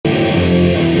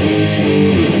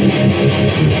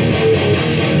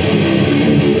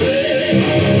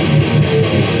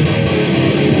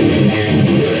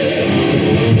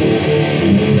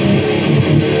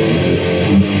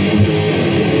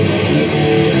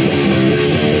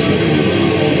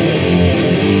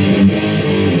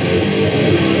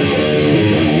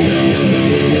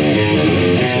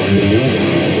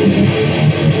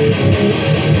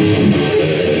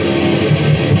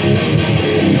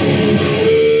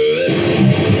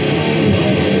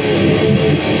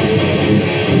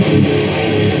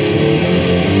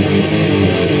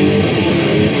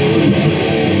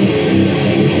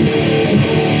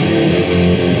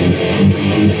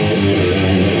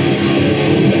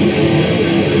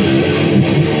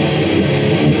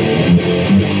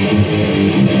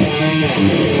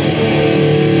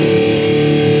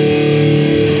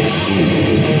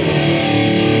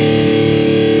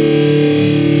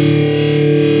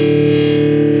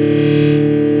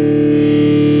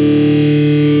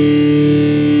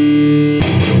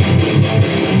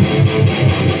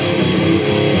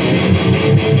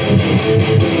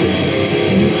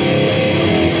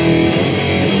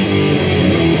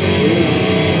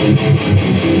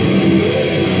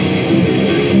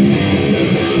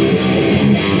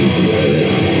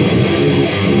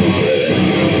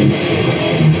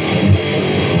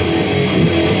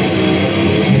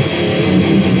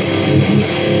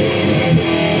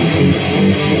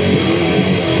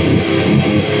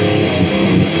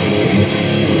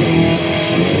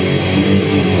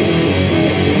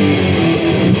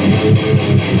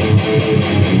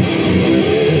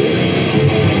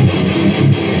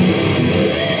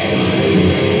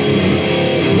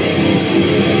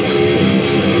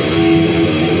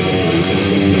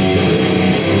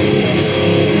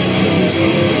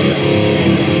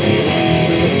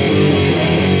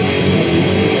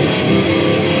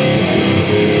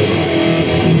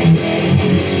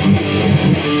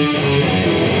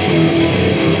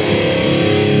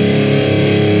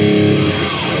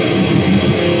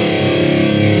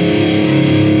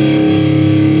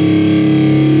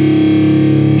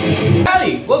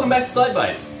back to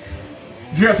SlydeBytes.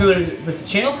 If you're not familiar with this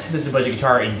channel, this is a budget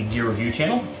guitar and gear review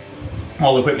channel.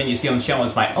 All the equipment you see on this channel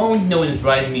is my own. No one is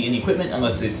providing me any equipment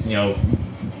unless it's, you know,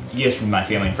 gifts from my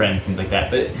family and friends, things like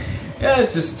that. But yeah,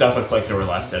 it's just stuff I've collected over the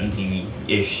last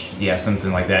 17-ish, yeah,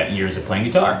 something like that, years of playing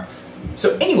guitar.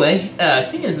 So anyway,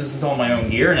 seeing as this is all my own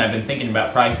gear, and I've been thinking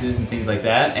about prices and things like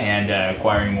that, and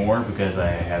acquiring more because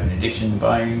I have an addiction to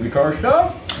buying guitar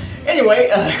stuff. Anyway,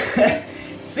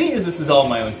 seeing as this is all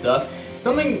my own stuff,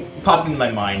 something popped into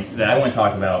my mind that I want to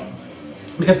talk about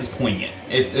because it's poignant.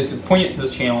 It's poignant to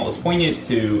this channel, it's poignant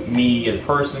to me as a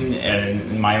person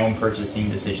and my own purchasing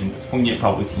decisions. It's poignant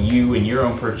probably to you and your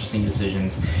own purchasing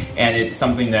decisions, and it's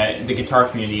something that the guitar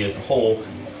community as a whole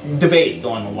debates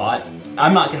on a lot.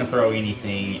 I'm not going to throw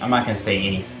anything, I'm not going to say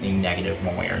anything negative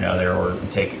one way or another, or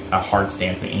take a hard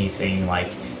stance on anything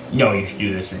like, no, you should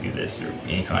do this or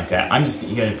anything like that. I'm just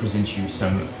going to present you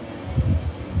some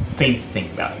things to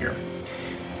think about here.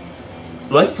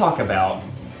 Let's talk about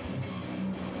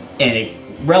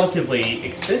relatively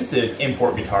expensive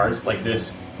import guitars like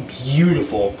this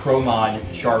beautiful Pro Mod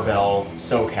Charvel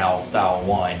SoCal Style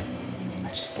 1. I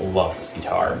just love this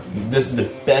guitar. This is the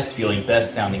best feeling,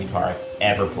 best sounding guitar I've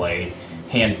ever played,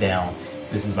 hands down.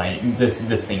 This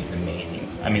thing is amazing.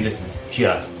 I mean, this is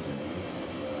just,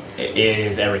 it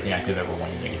is everything I could have ever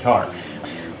wanted in a guitar.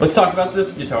 Let's talk about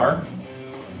this guitar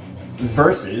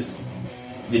versus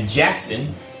the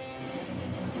Jackson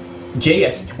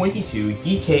JS22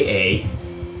 DKA,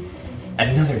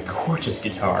 another gorgeous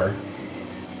guitar,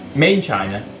 made in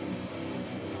China,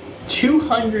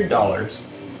 $200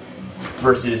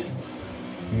 versus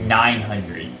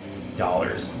 $900.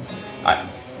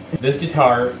 This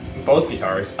guitar, both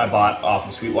guitars, I bought off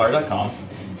of Sweetwater.com.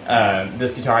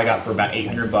 This guitar I got for about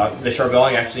 $800. The Charvel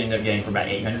I actually ended up getting for about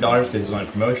 $800 because it was on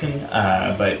a promotion,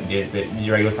 but the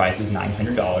regular price is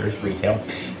 $900 retail.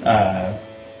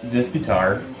 This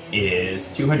guitar is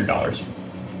 $200.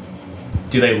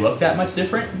 Do they look that much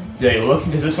different?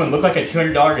 Does this one look like a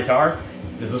 $200 guitar?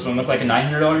 Does this one look like a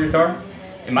 $900 guitar?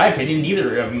 In my opinion,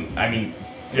 neither of them, I mean,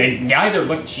 they neither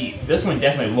look cheap. This one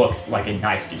definitely looks like a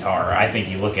nice guitar. I think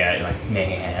you look at it like,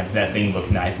 man, that thing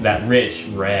looks nice. That rich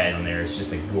red on there is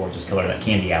just a gorgeous color, that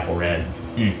candy apple red.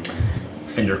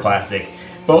 Fender classic.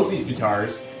 Both these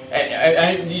guitars,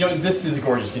 you know, this is a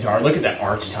gorgeous guitar. Look at that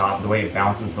arch top, the way it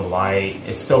bounces the light.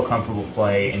 It's so comfortable to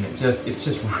play, and it's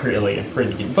just really a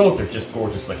pretty. Both are just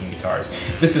gorgeous looking guitars.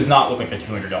 This does not look like a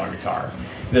 $200 guitar.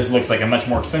 This looks like a much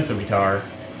more expensive guitar,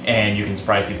 and you can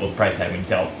surprise people with the price tag when you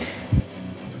tell.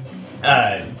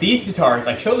 These guitars,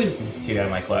 I chose these two out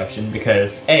of my collection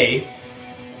because A,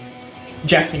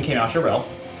 Jackson came out of Charvel.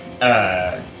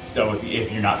 So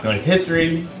if you're not familiar with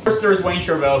history, first there was Wayne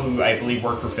Charvel, who I believe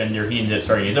worked for Fender. He ended up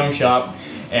starting his own shop,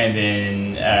 and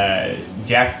then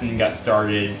Jackson got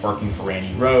started working for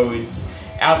Randy Rhoads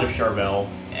out of Charvel,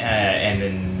 and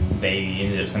then they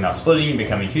ended up somehow splitting,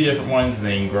 becoming two different ones, and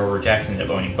then Grover Jackson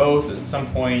ended up owning both at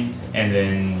some point, and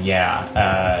then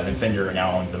yeah, then Fender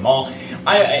now owns them all.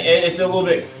 It's a little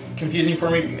bit confusing for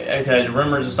me to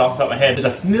remember just off the top of my head. There's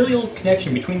a familial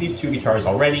connection between these two guitars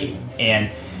already,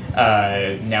 and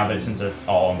now that since it's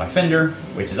all owned by Fender,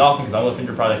 which is awesome because I love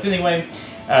Fender products anyway,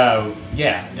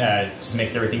 just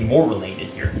makes everything more related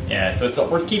here. Yeah, so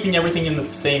we're keeping everything in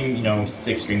the same, you know,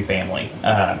 6-string family.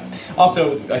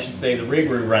 Also, I should say the rig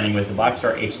we're running was the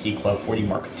Blackstar HD Club 40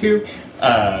 Mark II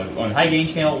on the high gain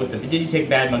channel with the DigiTech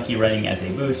Bad Monkey running as a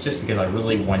boost, just because I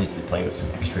really wanted to play with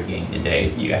some extra gain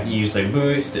today. You have to use a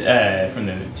boost from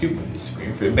the tube,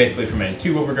 basically from a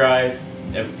tube overdrive.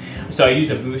 So I use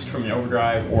a boost from an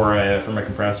overdrive or from a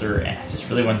compressor, and I just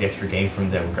really want the extra gain from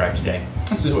the overdrive today.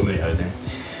 This is what mood I was in.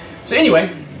 So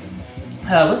anyway,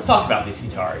 let's talk about these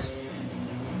guitars.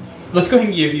 Let's go ahead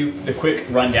and give you the quick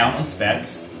rundown on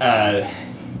specs, and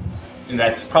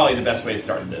that's probably the best way to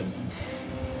start this.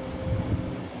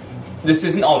 This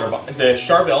is an alder body. The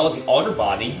Charvel is an alder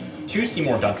body, 2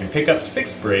 Seymour Duncan pickups,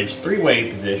 fixed bridge, 3-way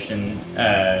position,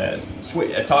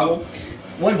 toggle.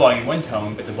 1 volume, 1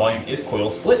 tone, but the volume is coil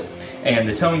split, and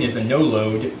the tone is a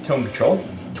no-load tone control.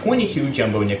 22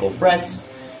 jumbo nickel frets.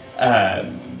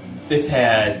 This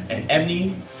has an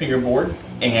ebony fingerboard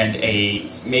and a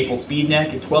maple speed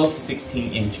neck, a 12 to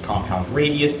 16 inch compound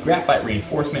radius, graphite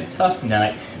reinforcement, tusk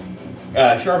nut,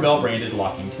 Charvel branded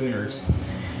locking tuners.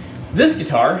 This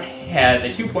guitar has a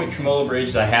 2-point tremolo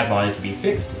bridge that I have on it to be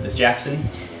fixed. This Jackson,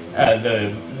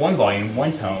 the 1 volume,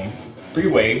 1 tone,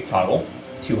 3-way toggle.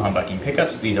 2 humbucking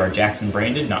pickups. These are Jackson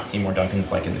branded, not Seymour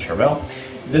Duncans like in the Charvel.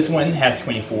 This one has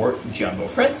 24 jumbo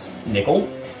frets, nickel,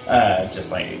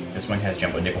 just like this one has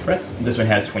jumbo nickel frets. This one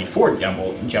has 24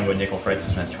 jumbo nickel frets,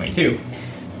 this one has 22.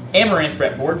 Amaranth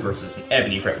fretboard versus an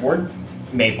ebony fretboard.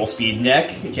 maple speed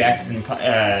neck. Jackson and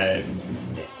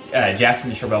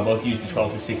Charvel both use the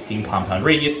 12 to 16 compound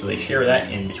radius, so they share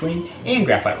that in between, and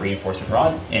graphite reinforcement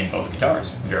rods in both guitars.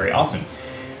 Very awesome.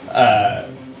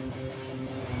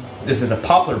 This is a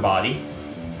poplar body,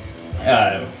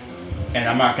 and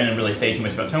I'm not going to really say too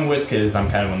much about tone widths because I'm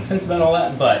kind of on the fence about all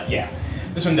that, but yeah.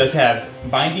 This one does have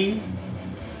binding,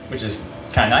 which is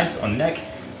kind of nice on the neck.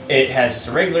 It has just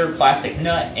a regular plastic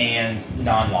nut and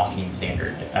non-locking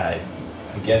standard, I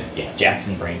guess, yeah,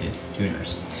 Jackson branded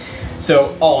tuners.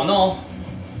 So all in all,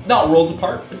 not worlds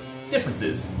apart, but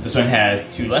differences. This one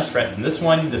has 2 less frets than this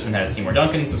one has Seymour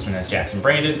Duncans, this one has Jackson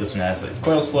branded, this one has a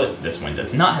coil split, this one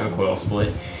does not have a coil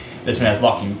split. This one has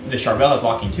locking, the Charvel has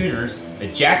locking tuners, the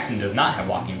Jackson does not have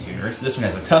locking tuners. This one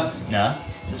has a tusk nut,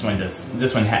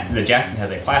 the Jackson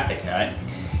has a plastic nut.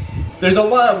 There's a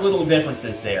lot of little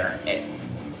differences there. I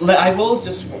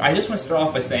just want to start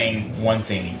off by saying one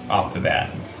thing off the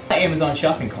bat. My Amazon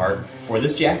shopping cart for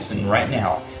this Jackson right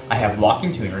now, I have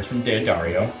locking tuners from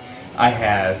Dario. I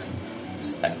have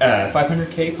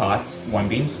 500K pots, one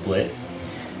being split.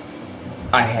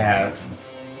 I have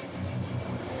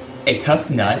a tusk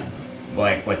nut,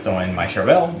 like what's on my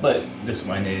Charvel, but this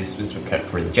one is specifically cut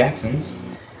for the Jacksons.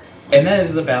 And that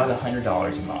is about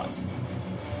 $100 in mods.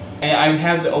 And I would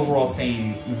have the overall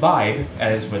same vibe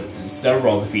as with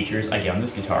several of the features I get on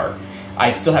this guitar.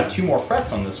 I'd still have 2 more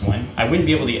frets on this one. I wouldn't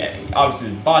be able to, obviously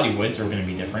the body widths are going to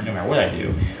be different no matter what I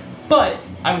do, but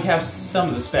I would have some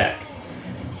of the spec.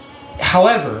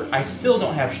 However, I still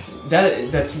don't have,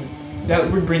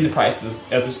 that would bring the price of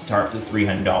this guitar up to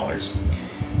 $300.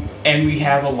 And we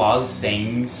have a lot of the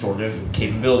same sort of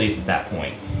capabilities at that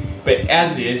point. But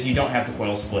as it is, you don't have the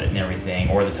coil split and everything,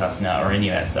 or the tusk nut, or any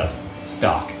of that stuff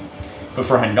stock. But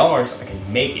for $100, I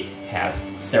can make it have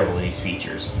several of these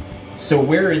features. So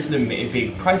where is the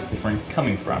big price difference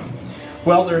coming from?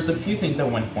 Well, there's a few things I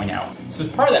want to point out. So as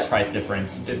part of that price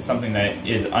difference is something that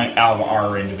is out of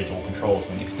our individual control to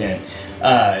an extent.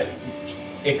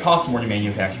 It costs more to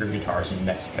manufacture guitars in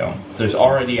Mexico. So there's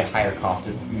already a higher cost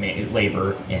of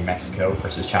labor in Mexico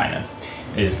versus China.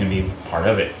 It is going to be part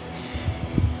of it.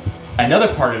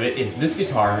 Another part of it is this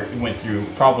guitar went through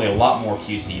probably a lot more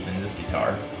QC than this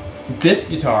guitar. This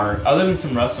guitar, other than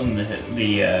some rust on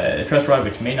the truss rod,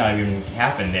 which may not even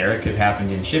happen there, it could have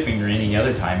happened in shipping or any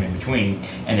other time in between,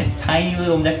 and a tiny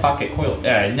little neck pocket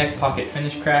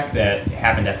finish crack that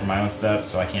happened after my own stuff,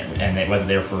 so I can't, and it wasn't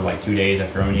there for like 2 days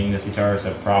after owning this guitar,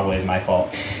 so it probably is my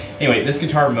fault. Anyway, this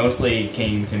guitar mostly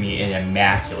came to me in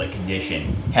immaculate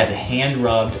condition. Has a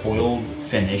hand-rubbed oiled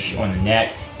finish on the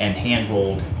neck and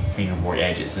hand-rolled fingerboard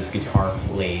edges. This guitar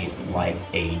plays like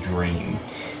a dream.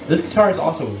 This guitar is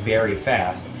also very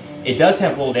fast. It does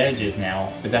have rolled edges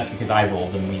now, but that's because I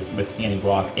rolled them with sanding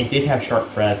block. It did have sharp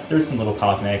frets. There's some little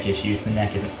cosmetic issues. The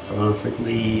neck isn't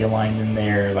perfectly aligned in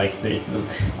there. Like, it's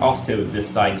off to this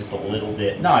side just a little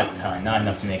bit. Not a ton, not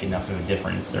enough to make enough of a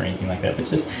difference or anything like that, but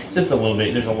just a little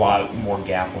bit. There's a lot more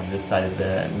gap on this side of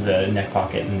the neck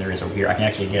pocket than there is over here. I can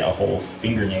actually get a whole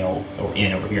fingernail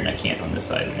in over here, and I can't on this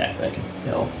side of the neck that I can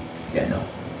tell. Yeah, no.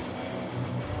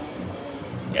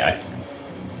 Yeah, I can.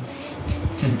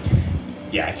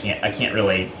 Yeah, I can't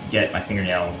really get my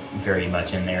fingernail very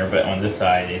much in there, but on this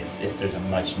side, there's a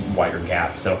much wider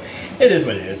gap, so it is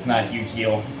what it is. It's not a huge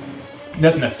deal. It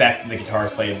doesn't affect the guitar's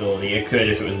playability. It could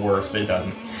if it was worse, but it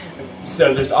doesn't.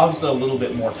 So there's obviously a little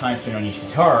bit more time spent on each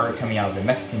guitar coming out of the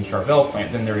Mexican Charvel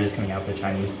plant than there is coming out of the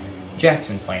Chinese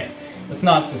Jackson plant. That's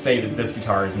not to say that this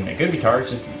guitar isn't a good guitar, it's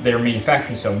just they're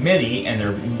manufacturing so many, and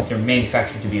they're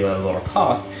manufactured to be at a lower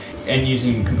cost, and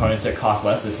using components that cost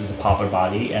less. This is a poplar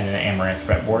body and an amaranth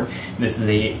fretboard. This is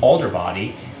a alder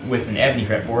body with an ebony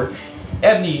fretboard.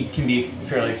 Ebony can be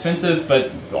fairly expensive,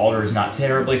 but alder is not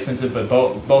terribly expensive, but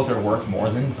both are worth more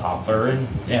than poplar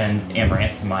and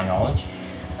amaranth to my knowledge.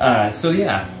 So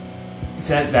yeah,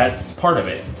 that's part of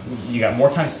it. You got more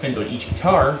time spent on each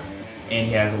guitar, and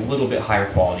you have a little bit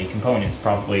higher quality components,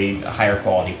 probably higher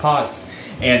quality pots.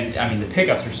 And I mean, the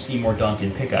pickups are Seymour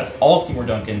Duncan pickups, all Seymour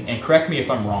Duncan, and correct me if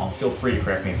I'm wrong, feel free to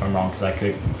correct me if I'm wrong, because I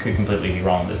could completely be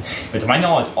wrong on this. But to my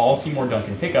knowledge, all Seymour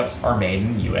Duncan pickups are made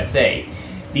in the USA.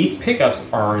 These pickups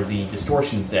are the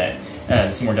distortion set,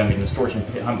 the Seymour Duncan distortion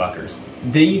humbuckers.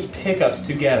 These pickups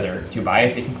together, to buy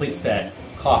us a complete set,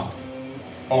 cost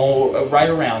right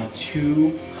around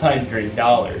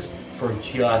 $200 for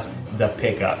just the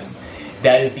pickups.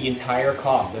 That is the entire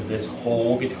cost of this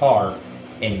whole guitar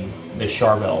in the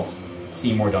Charvel's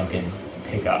Seymour Duncan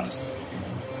pickups.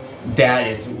 That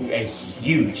is a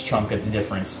huge chunk of the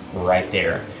difference right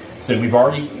there. So we've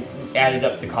already added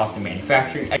up the cost of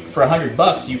manufacturing. For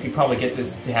 $100 you could probably get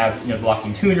this to have, you know, the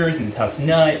locking tuners and the tusk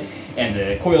nut and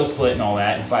the coil split and all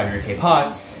that, and 500K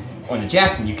pots. On the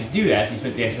Jackson, you could do that if you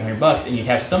spent the extra $100, and you'd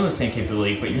have some of the same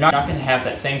capability, but you're not going to have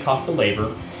that same cost of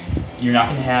labor. You're not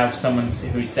going to have someone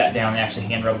who sat down and actually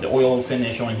hand rubbed the oil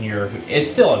finish on here.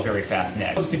 It's still a very fast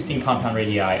neck. 16 compound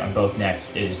radii on both necks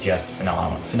is just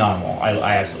phenomenal.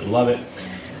 I absolutely love it.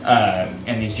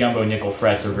 And these jumbo nickel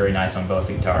frets are very nice on both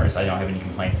the guitars. I don't have any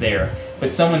complaints there. But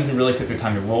someone really took their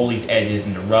time to roll these edges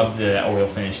and to rub the oil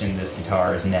finish in this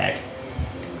guitar's neck.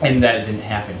 And that didn't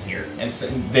happen here. And so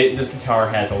this guitar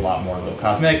has a lot more little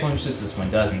cosmetic blemishes, this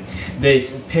one doesn't.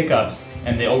 These pickups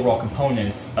and the overall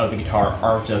components of the guitar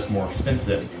are just more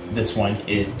expensive. This one,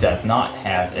 it does not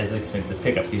have as expensive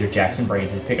pickups. These are Jackson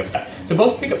branded pickups. So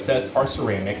both pickup sets are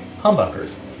ceramic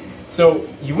humbuckers. So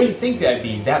you wouldn't think that'd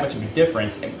be that much of a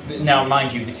difference. Now,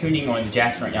 mind you, the tuning on the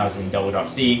Jackson right now is in double drop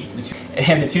C,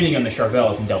 and the tuning on the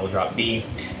Charvel is in double drop B,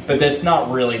 but that's not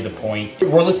really the point.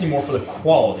 We're listening more for the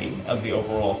quality of the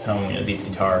overall tone of these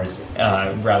guitars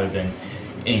rather than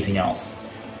anything else.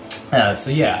 So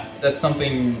yeah, that's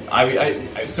something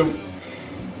so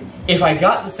if I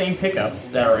got the same pickups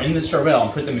that are in this Charvel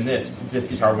and put them in this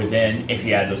guitar would then, if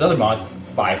you add those other mods,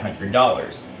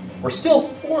 $500. We're still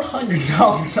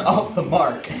 $400 off the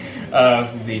mark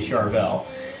of the Charvel.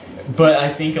 But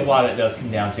I think a lot of it does come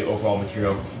down to overall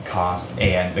material cost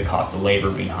and the cost of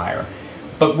labor being higher.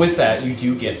 But with that, you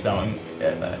do get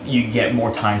you get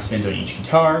more time spent on each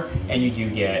guitar, and you do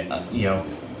get,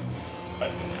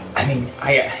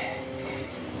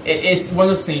 it's one of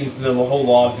those things, the whole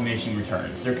law of diminishing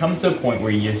returns. There comes to a point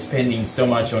where you're spending so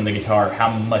much on the guitar,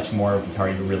 how much more of a guitar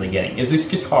you're really getting. Is this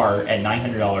guitar at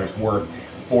 $900 worth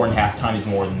 4.5 times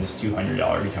more than this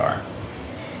 $200 guitar?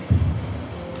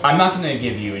 I'm not going to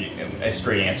give you a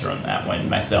straight answer on that one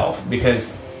myself,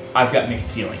 because I've got mixed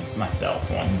feelings myself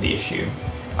on the issue.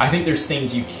 I think there's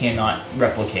things you cannot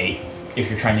replicate if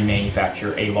you're trying to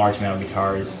manufacture a large amount of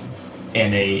guitars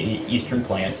in a Eastern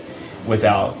plant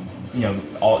without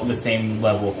all the same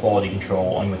level of quality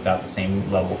control and without the same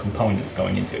level of components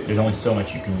going into it. There's only so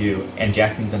much you can do, and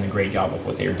Jackson's done a great job of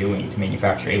what they're doing to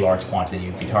manufacture a large quantity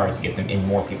of guitars to get them in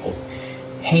more people's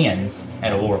hands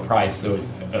at a lower price so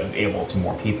it's available to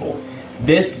more people.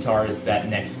 This guitar is that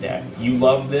next step. You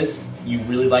love this, you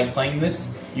really like playing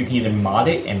this, you can either mod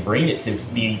it and bring it to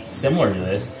be similar to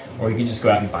this, or you can just go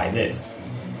out and buy this.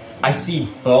 I see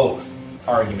both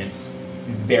arguments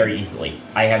very easily.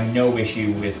 I have no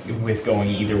issue with going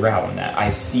either route on that. I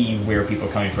see where people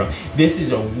are coming from. This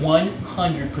is a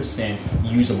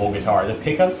 100% usable guitar. The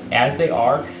pickups, as they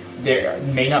are, they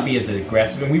may not be as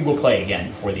aggressive, and we will play again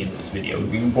before the end of this video.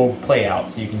 We will play out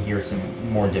so you can hear some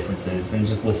more differences and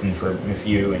just listen for a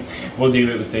few, and we'll do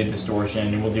it with the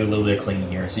distortion, and we'll do a little bit of cleaning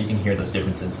here so you can hear those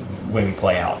differences when we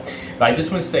play out. But I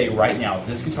just want to say right now,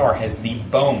 this guitar has the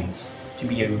bones to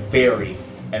be a very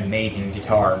amazing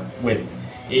guitar. With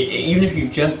even if you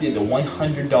just did the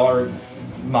 $100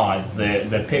 mods,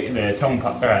 the tone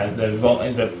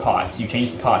the pots, you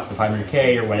changed the pots to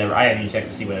 500K or whatever. I haven't even checked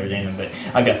to see whether they're in them, but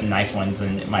I've got some nice ones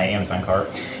in my Amazon cart.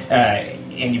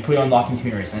 And you put on locking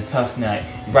tuners and a tusk nut.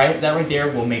 That right there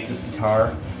will make this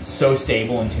guitar so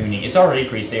stable in tuning. It's already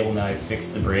pretty stable now. I've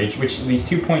fixed the bridge, which these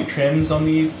 2-point trims on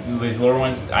these lower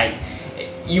ones,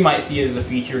 you might see it as a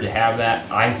feature to have that.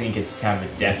 I think it's kind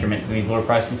of a detriment to these lower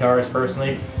price guitars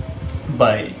personally,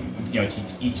 but to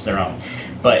each their own.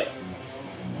 But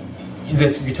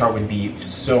this guitar would be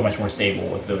so much more stable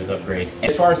with those upgrades.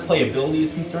 As far as playability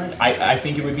is concerned, I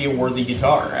think it would be a worthy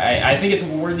guitar. I think it's a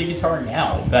worthy guitar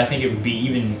now, but I think it would be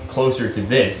even closer to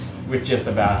this with just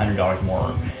about $100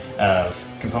 more of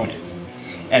components.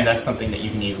 And that's something that you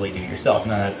can easily do yourself.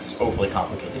 Now that's overly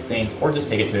complicated things, or just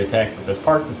take it to a tech with those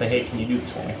parts and say, hey, can you do this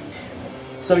for me?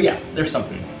 So yeah, there's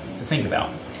something to think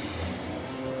about.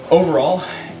 Overall,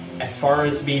 as far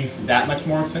as being that much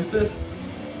more expensive,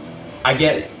 I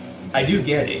get it. I do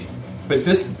get it. But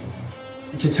this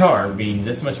guitar being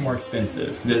this much more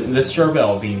expensive, this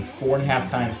Charvel being 4.5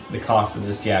 times the cost of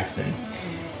this Jackson,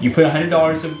 you put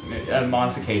 $100 of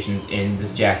modifications in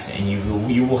this Jackson,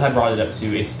 and you will have brought it up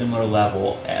to a similar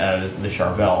level of the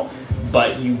Charvel,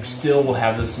 but you still will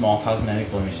have those small cosmetic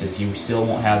blemishes. You still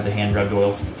won't have the hand rubbed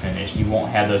oil finish. You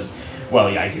won't have those. Well,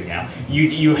 yeah, I do now.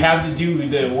 You have to do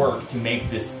the work to make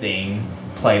this thing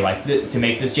play like this, to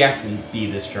make this Jackson be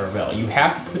this Charvel. You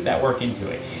have to put that work into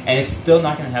it, and it's still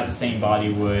not going to have the same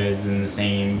body woods and the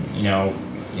same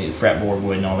fretboard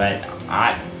wood and all that.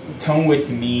 Tone wood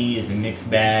to me is a mixed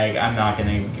bag. I'm not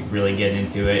going to really get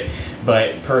into it,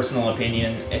 but personal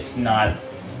opinion, it's not.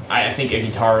 I think a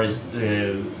guitar is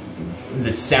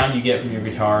the sound you get from your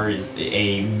guitar is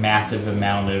a massive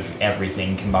amount of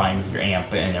everything combined with your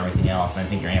amp and everything else. And I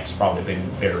think your amp's probably a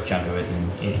bigger chunk of it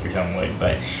than your tone would,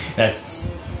 but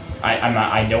that's,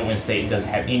 I don't want to say it doesn't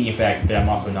have any effect, but I'm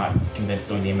also not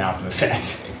convinced on the amount of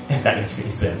effect, if that makes any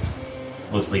sense.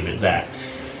 Let's leave it at that.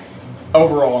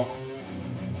 Overall,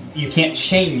 you can't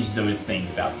change those things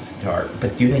about this guitar,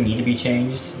 but do they need to be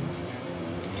changed?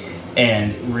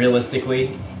 And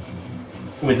realistically,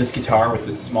 with this guitar, with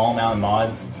a small amount of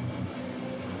mods,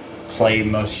 play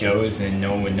most shows and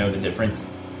no one would know the difference.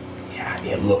 Yeah,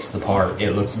 it looks the part.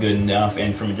 It looks good enough,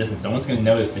 and from a distance, no one's going to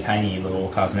notice the tiny little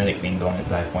cosmetic things on it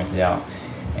that I've pointed out.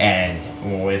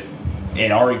 And with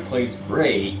it already plays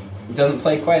great. It doesn't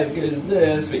play quite as good as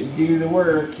this, but you do the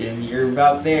work and you're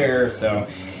about there. So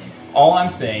all I'm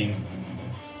saying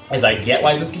is I get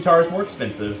why this guitar is more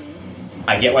expensive.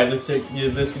 I get why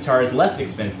this guitar is less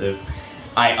expensive.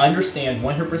 I understand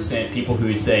 100% people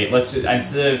who say, let's just,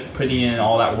 instead of putting in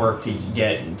all that work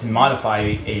to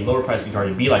modify a lower price guitar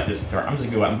to be like this guitar, I'm just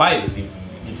gonna go out and buy this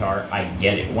guitar. I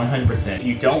get it, 100%. If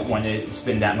you don't want to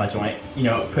spend that much on it, you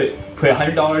know, put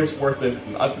 $100 worth of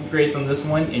upgrades on this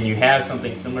one, and you have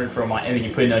something similar to ProMod, and then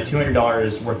you put another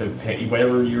 $200 worth of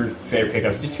whatever your favorite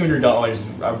pickups.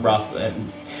 $200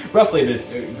 roughly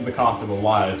the cost of a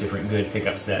lot of different good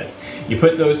pickup sets. You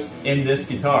put those in this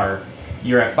guitar,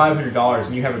 you're at $500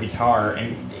 and you have a guitar,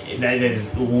 and that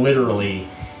is literally,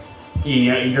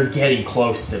 you know, you're getting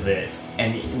close to this,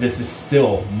 and this is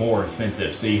still more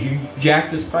expensive. So if you jack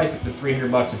this price up to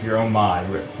 $300 with your own mod,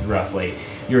 roughly,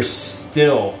 you're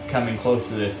still coming close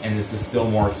to this, and this is still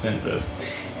more expensive.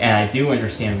 And I do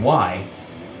understand why,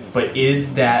 but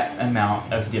is that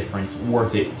amount of difference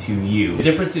worth it to you? The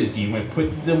difference is, do you want to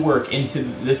put the work into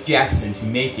this Jackson to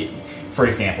make it, for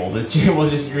example, we'll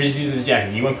just use this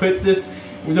Jackson. You want to put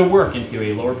the work into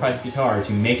a lower priced guitar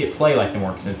to make it play like the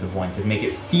more expensive one, to make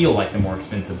it feel like the more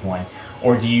expensive one?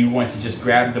 Or do you want to just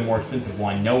grab the more expensive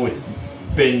one, know it's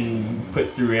been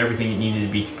put through everything it needed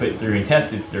to be put through and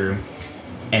tested through,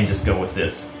 and just go with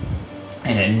this?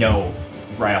 And then know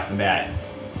right off the bat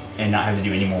and not have to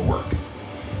do any more work.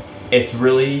 It's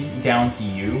really down to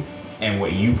you and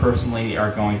what you personally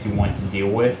are going to want to deal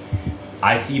with.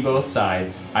 I see both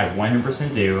sides. I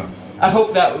 100% do. I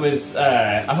hope that was.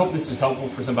 I hope this was helpful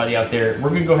for somebody out there. We're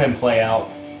gonna go ahead and play out.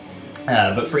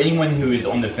 But for anyone who is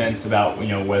on the fence about, you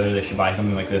know, whether they should buy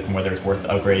something like this and whether it's worth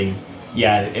upgrading,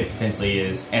 yeah, it potentially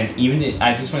is. And even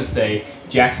I just want to say,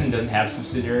 Jackson doesn't have a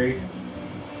subsidiary.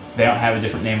 They don't have a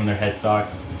different name on their headstock.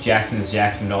 Jackson is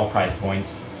Jackson at all price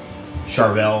points.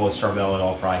 Charvel is Charvel at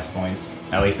all price points,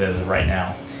 at least as of right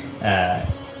now.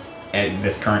 At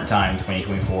this current time,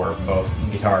 2024, both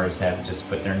guitars have just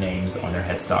put their names on their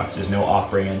headstocks. There's no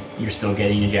off-brand. You're still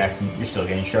getting a Jackson, you're still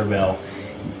getting Charvel,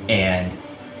 and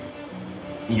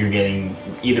you're getting,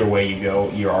 either way you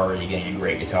go, you're already getting a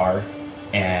great guitar.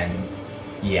 And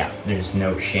yeah, there's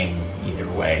no shame either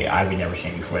way. I would never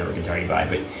shame you for whatever guitar you buy,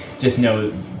 but just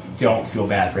know, don't feel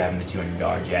bad for having the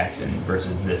 $200 Jackson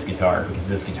versus this guitar, because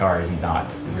this guitar is not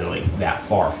really that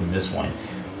far from this one.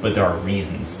 But there are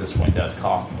reasons this one does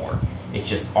cost more. It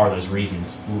just, are those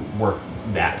reasons worth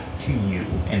that to you?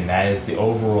 And that is the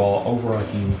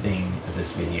overarching thing of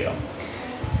this video.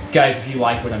 Guys, if you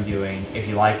like what I'm doing, if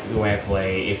you like the way I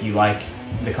play, if you like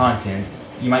the content,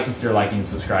 you might consider liking and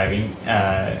subscribing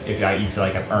if you feel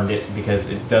like I've earned it, because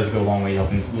it does go a long way to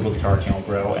helping this little guitar channel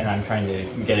grow. And I'm trying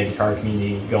to get a guitar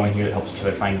community going here that helps each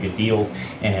other find good deals,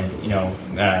 and, you know,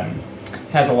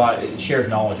 has a lot, shares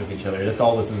knowledge with each other. That's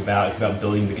all this is about. It's about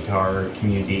building the guitar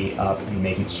community up and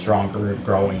making it stronger,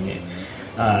 growing it.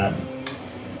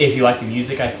 If you like the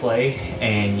music I play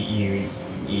and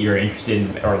you're interested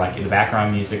in, or like the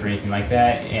background music or anything like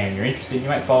that, and you're interested, you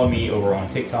might follow me over on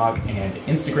TikTok and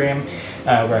Instagram,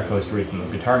 where I post original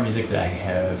guitar music that I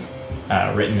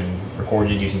have written and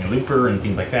recorded using a looper and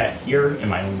things like that here in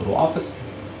my own little office.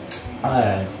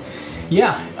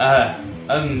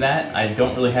 Other than that, I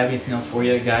don't really have anything else for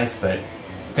you guys, but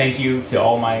thank you to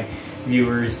all my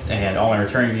viewers and all my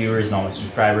returning viewers and all my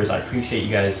subscribers. I appreciate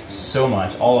you guys so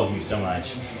much, all of you so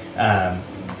much.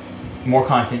 More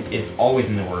content is always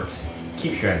in the works.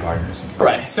 Keep shredding, partners.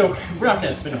 Alright, so we're not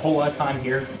going to spend a whole lot of time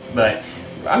here, but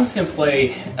I'm just going to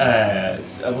play a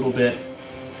little bit.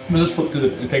 We'll just flip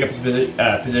through the pickup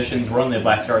positions. We're on the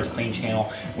Blackstar's Clean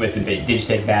channel with the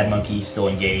DigiTech Bad Monkey still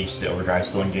engaged, the overdrive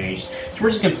still engaged. So we're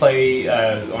just going to play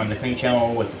on the Clean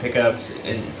channel with the pickups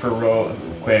for real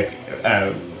quick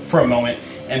for a moment,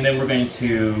 and then we're going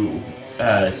to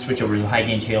switch over to the high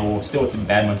gain channel, still with the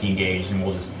Bad Monkey engaged, and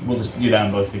we'll just do that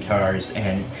on both the guitars,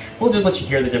 and we'll just let you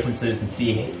hear the differences and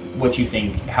see what you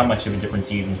think, how much of a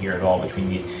difference you even hear at all between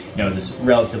these, this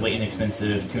relatively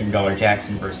inexpensive $200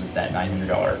 Jackson versus that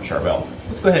 $900 Charvel. So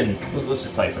let's go ahead and let's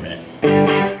just play for a minute.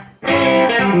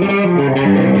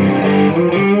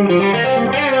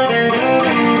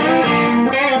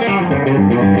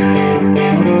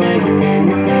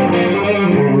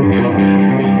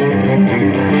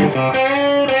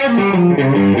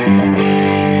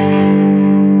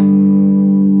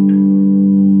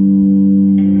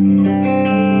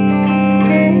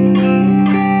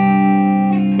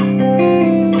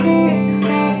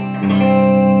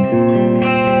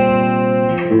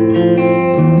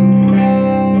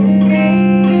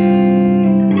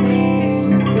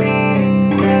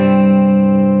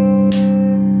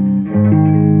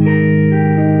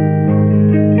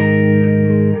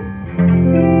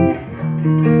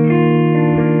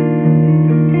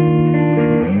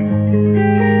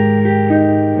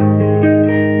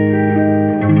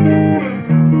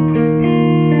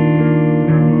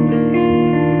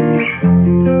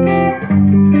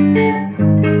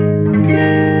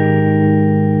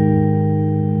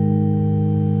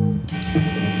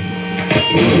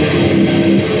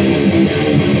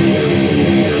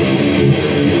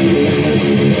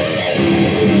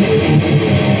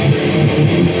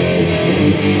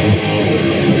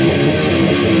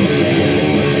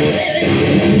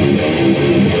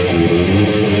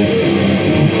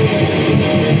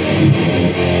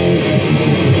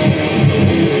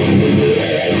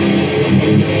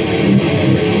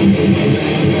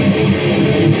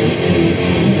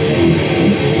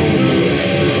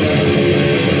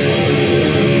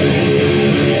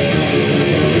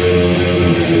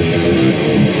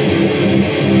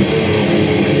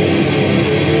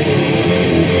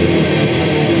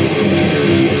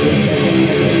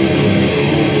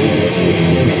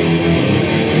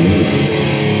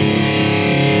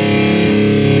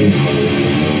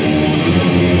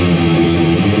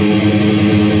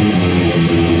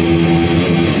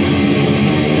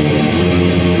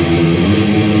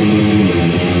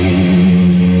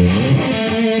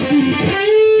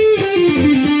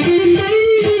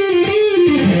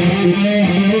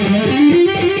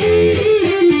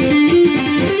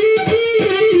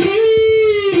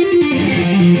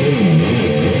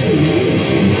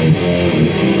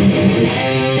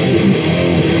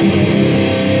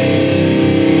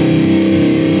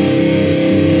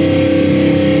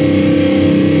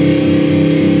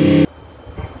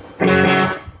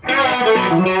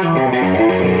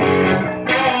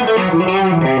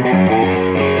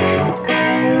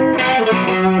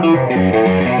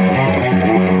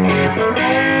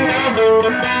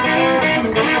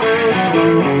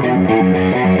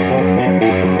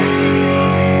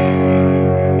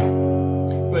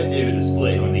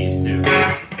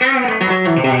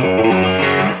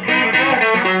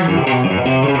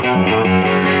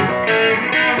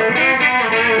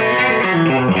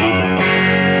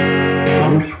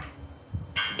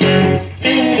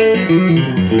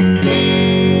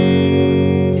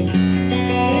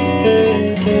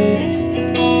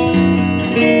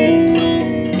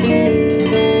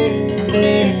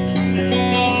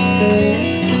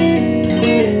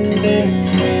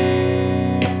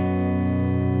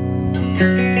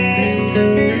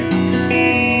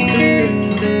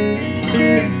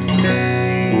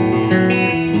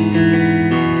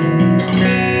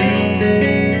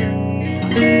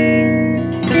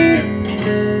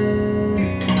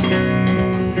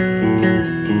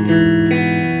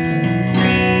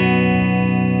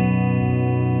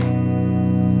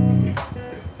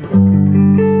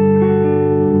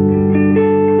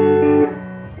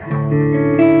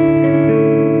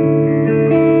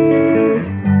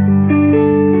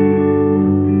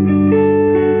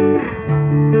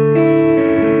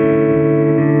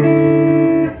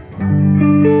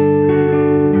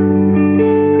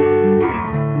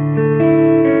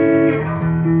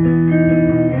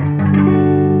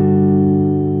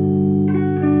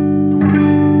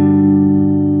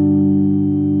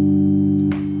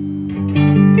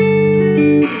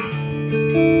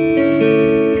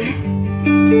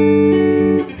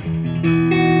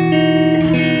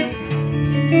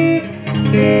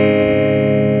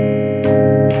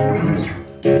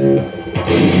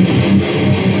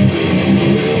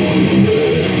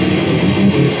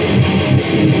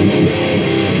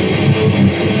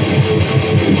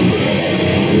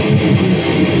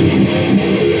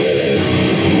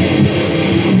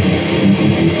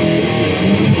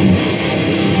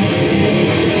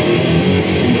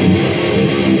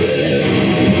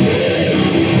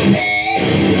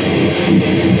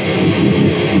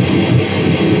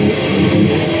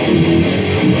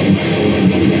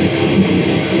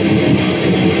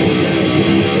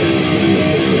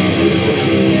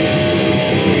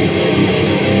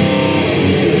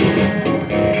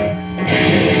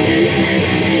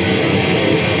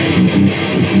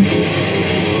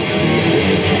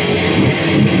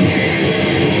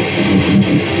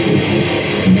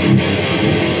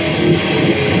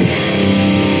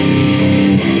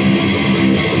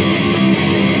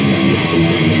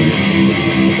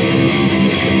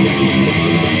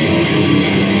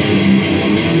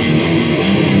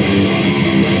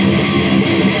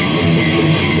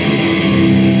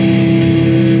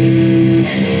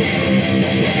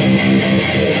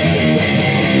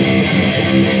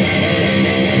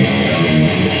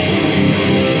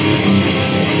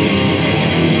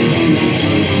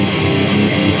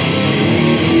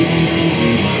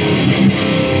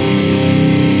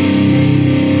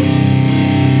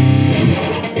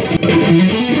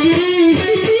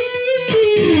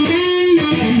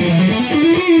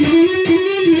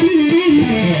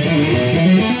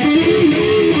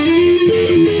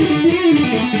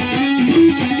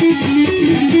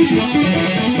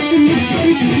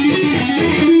 Bye.